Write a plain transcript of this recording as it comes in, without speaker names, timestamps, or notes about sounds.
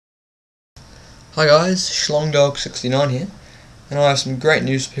Hi guys, Schlongdog69 here, and I have some great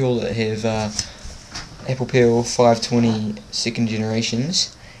news for people that have Apple Peel 520 second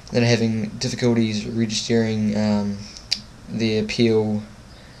generations that are having difficulties registering their Peel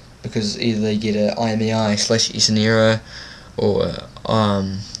because either they get a imei/YOSION error or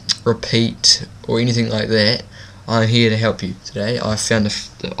repeat or anything like that. I'm here to help you today. I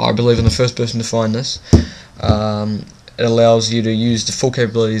believe I'm the first person to find this. It allows you to use the full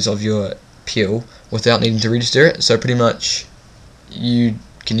capabilities of your Peel without needing to register it, so pretty much you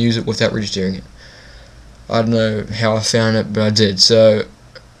can use it without registering it. I don't know how I found it, but I did. So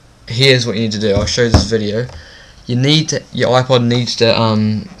here's what you need to do. I'll show you this video. Your iPod needs to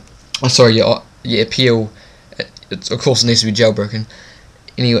your Peel, of course it needs to be jailbroken.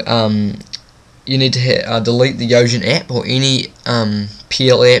 Anyway, you need to delete the YOSION app or any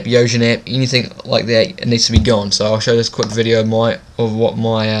Peel app, YOSION app, anything like that. It needs to be gone. So I'll show this quick video of what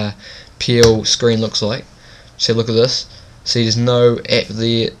my Peel screen looks like. So look at this. See, there's no app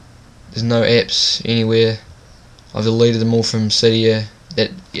there. There's no apps anywhere. I've deleted them all from Cydia.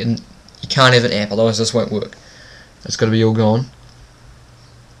 You can't have an app, otherwise this won't work. It's got to be all gone.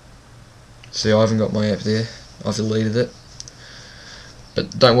 See, I haven't got my app there. I've deleted it.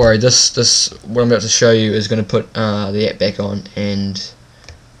 But don't worry, this what I'm about to show you is going to put the app back on, and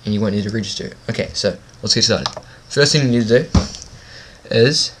you won't need to register it. Okay, so let's get started. First thing you need to do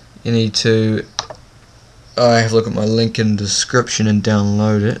is you need to have a look at my link in the description and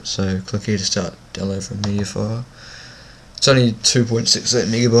download it. So click here to start download from media file. It's only 2.68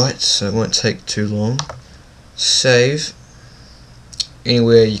 megabytes, so it won't take too long. Save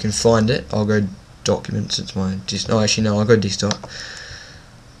anywhere you can find it. I'll go documents. It's my I'll go desktop.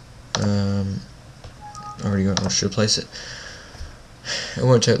 I should place it. It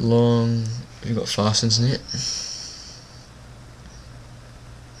won't take long. You've got fast internet.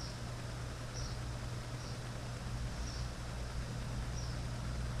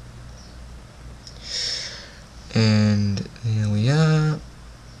 And there we are.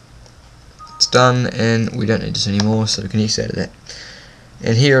 It's done, and we don't need this anymore, so we can exit out of that.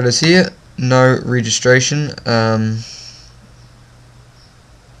 And here it is here. No registration.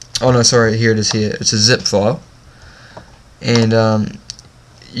 Oh no, sorry, here it is here. It's a zip file. And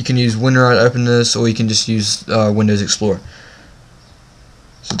you can use WinRAR to open this, or you can just use Windows Explorer.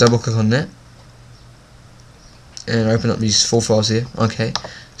 So double click on that and open up these 4 files here. Okay,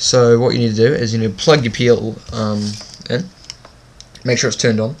 so what you need to do is you need to plug your Peel in, make sure it's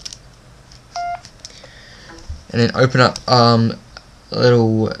turned on, and then open up a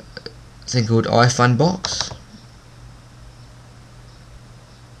little thing called iPhone box.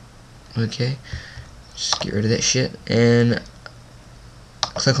 Okay, just get rid of that shit and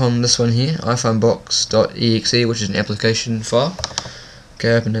click on this one here, iPhoneBox.exe, which is an application file.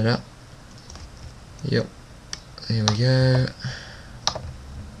 Okay, open it up. Yep, there we go.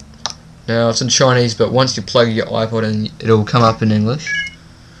 Now it's in Chinese, but once you plug your iPod in, it'll come up in English.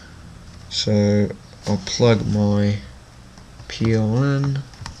 So I'll plug my Peel in.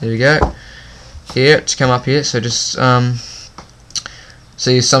 There we go. Here, it's come up here. So just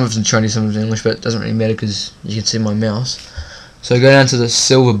see, some of it's in Chinese, some of it's in English, but it doesn't really matter because you can see my mouse. So go down to the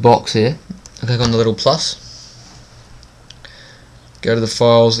silver box here and click on the little plus. Go to the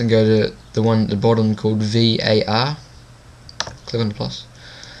files and go to the one at the bottom called VAR. Click on the plus.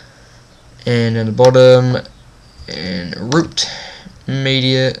 And at the bottom, and root,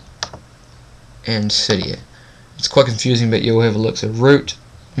 media, and Cydia. It's quite confusing, but you'll have a look. So root,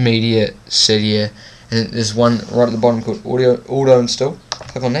 media, Cydia, and there's one right at the bottom called auto install.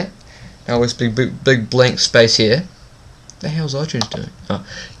 Click on that. Now there's big blank space here. What the hell's iTunes doing? Oh,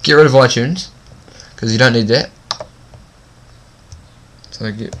 get rid of iTunes because you don't need that.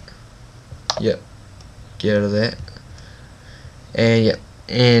 So get out of that. And yep.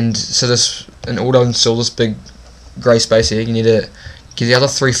 And so this an auto install this big grey space here. You need to get the other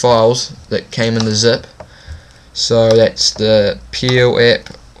 3 files that came in the zip. So that's the Peel app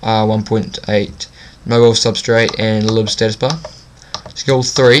 1.8, mobile substrate, and lib status bar. So get all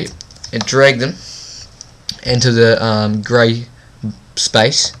 3 and drag them into the grey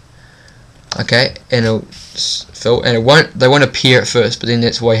space. Okay, and it'll fill, and they won't appear at first, but then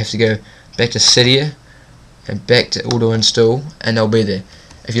that's why you have to go back to Cydia and back to auto install, and they'll be there.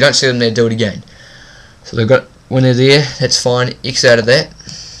 If you don't see them there, do it again. So they've got, when they're there, that's fine. Exit out of that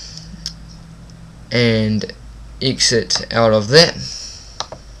and exit out of that.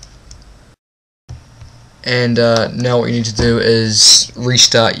 And now what you need to do is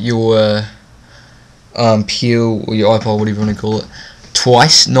restart your Peel or your iPod, whatever you want to call it,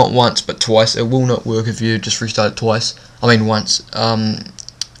 twice, not once but twice. It will not work if you just restart it twice. I mean once.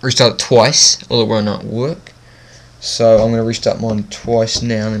 restart it twice, or it will not work. So I'm going to restart mine twice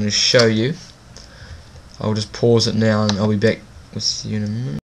now, and then to show you. I'll just pause it now, and I'll be back with you in a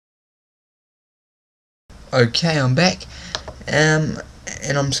minute. Okay, I'm back, and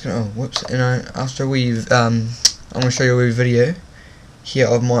I'm just gonna after we've I'm gonna show you a video here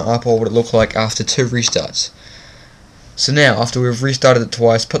of my iPod, what it looked like after 2 restarts. So now, after we've restarted it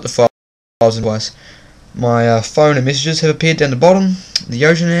twice, put the files in twice, my phone and messages have appeared down the bottom, the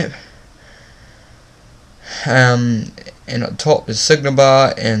YOSION app, and at the top is signal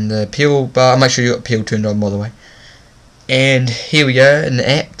bar and the Ipeel bar. Make sure you got Ipeel turned on, by the way. And here we go in the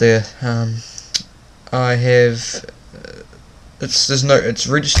app. I have it's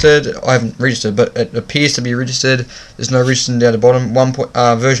registered. I haven't registered, but it appears to be registered. There's no registering down the bottom.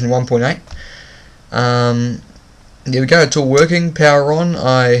 Version 1.8. There we go. It's all working. Power on.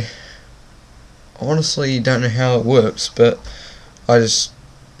 I honestly don't know how it works, but I just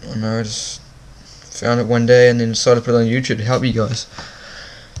found it one day and then decided to put it on YouTube to help you guys.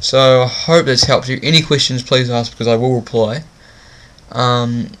 So I hope this helps you. Any questions, please ask, because I will reply.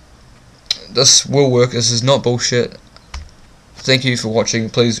 This will work. This is not bullshit. Thank you for watching.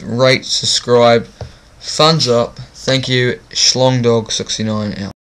 Please rate, subscribe, thumbs up. Thank you. Schlongdog69 out.